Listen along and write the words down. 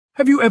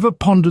Have you ever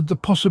pondered the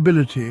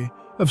possibility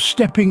of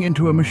stepping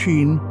into a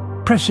machine,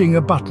 pressing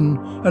a button,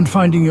 and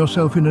finding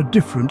yourself in a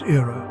different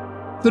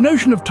era? The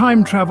notion of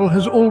time travel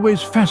has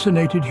always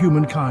fascinated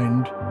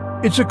humankind.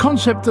 It's a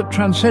concept that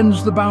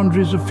transcends the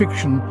boundaries of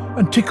fiction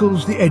and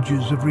tickles the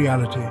edges of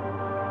reality,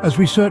 as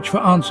we search for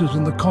answers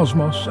in the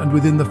cosmos and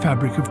within the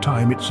fabric of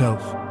time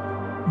itself.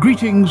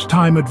 Greetings,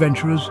 time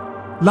adventurers.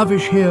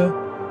 Lovish here,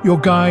 your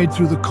guide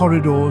through the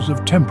corridors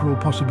of temporal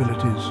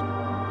possibilities.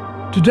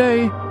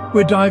 Today,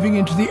 we're diving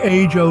into the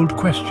age-old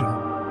question: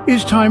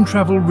 is time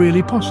travel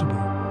really possible?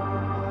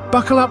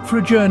 Buckle up for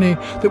a journey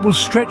that will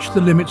stretch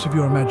the limits of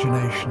your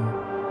imagination.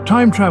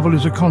 Time travel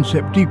is a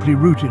concept deeply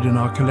rooted in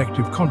our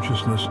collective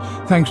consciousness,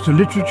 thanks to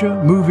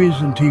literature, movies,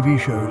 and TV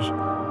shows.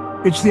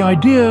 It's the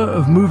idea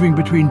of moving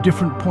between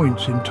different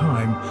points in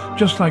time,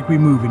 just like we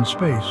move in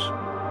space.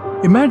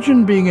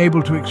 Imagine being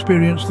able to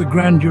experience the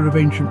grandeur of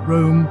ancient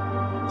Rome,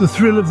 the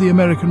thrill of the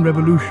American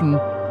Revolution,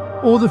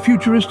 or the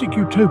futuristic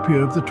utopia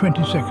of the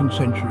 22nd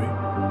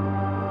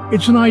century.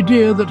 It's an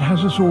idea that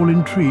has us all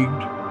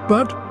intrigued.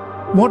 But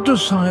what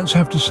does science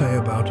have to say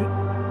about it?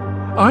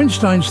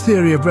 Einstein's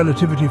theory of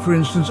relativity, for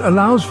instance,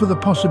 allows for the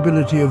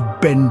possibility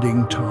of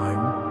bending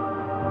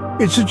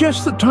time. It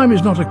suggests that time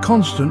is not a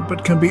constant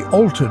but can be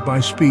altered by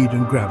speed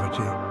and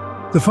gravity.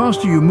 The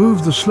faster you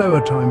move, the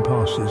slower time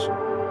passes.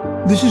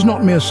 This is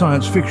not mere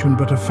science fiction,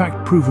 but a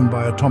fact proven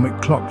by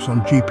atomic clocks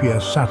on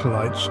GPS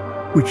satellites,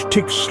 which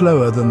tick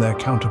slower than their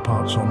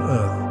counterparts on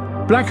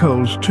Earth. Black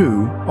holes,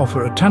 too,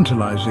 offer a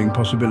tantalizing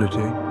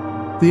possibility.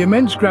 The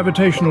immense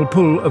gravitational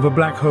pull of a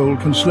black hole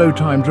can slow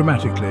time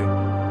dramatically.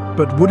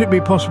 But would it be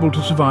possible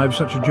to survive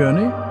such a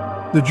journey?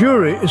 The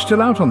jury is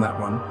still out on that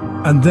one.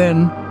 And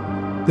then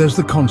there's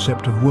the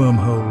concept of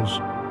wormholes.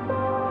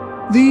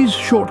 These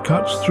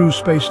shortcuts through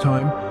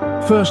space-time,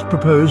 first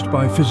proposed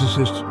by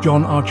physicist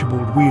John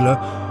Archibald Wheeler,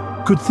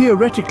 could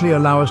theoretically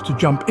allow us to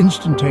jump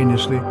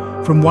instantaneously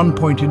from one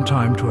point in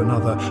time to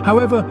another.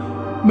 However,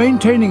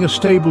 maintaining a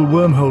stable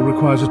wormhole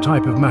requires a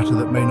type of matter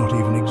that may not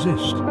even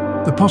exist.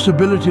 The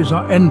possibilities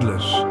are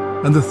endless,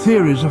 and the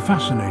theories are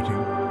fascinating.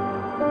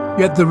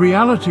 Yet the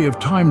reality of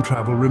time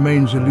travel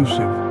remains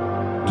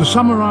elusive. To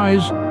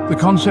summarize, the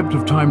concept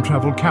of time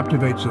travel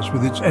captivates us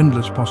with its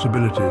endless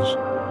possibilities.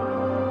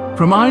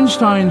 From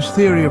Einstein's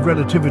theory of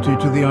relativity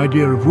to the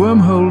idea of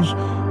wormholes,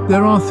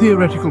 there are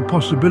theoretical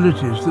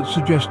possibilities that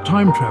suggest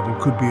time travel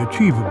could be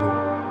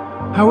achievable.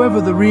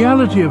 However, the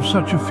reality of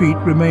such a feat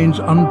remains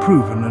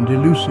unproven and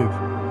elusive.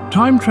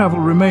 Time travel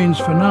remains,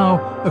 for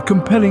now, a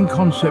compelling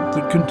concept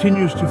that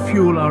continues to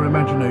fuel our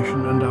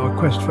imagination and our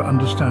quest for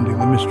understanding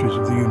the mysteries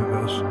of the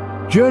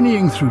universe.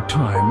 Journeying through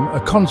time,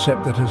 a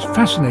concept that has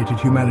fascinated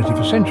humanity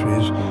for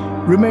centuries,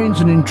 remains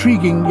an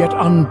intriguing yet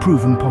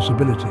unproven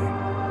possibility.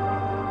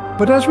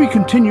 But as we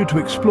continue to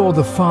explore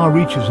the far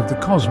reaches of the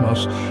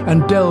cosmos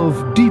and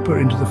delve deeper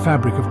into the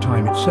fabric of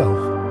time itself,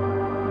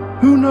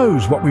 who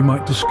knows what we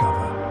might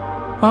discover?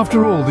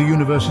 After all, the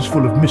universe is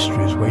full of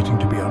mysteries waiting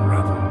to be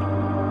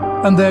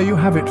unraveled. And there you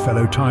have it,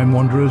 fellow time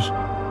wanderers.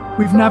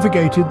 We've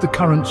navigated the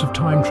currents of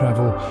time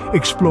travel,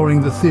 exploring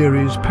the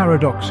theories,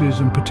 paradoxes,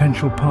 and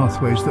potential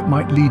pathways that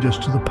might lead us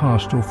to the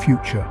past or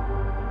future.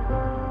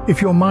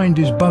 If your mind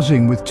is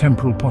buzzing with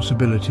temporal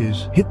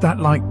possibilities, hit that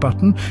like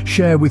button,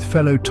 share with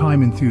fellow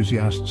time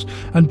enthusiasts,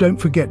 and don't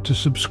forget to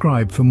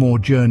subscribe for more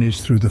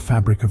journeys through the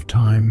fabric of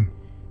time.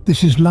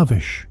 This is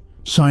Lovish,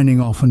 signing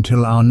off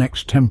until our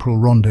next temporal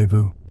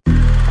rendezvous.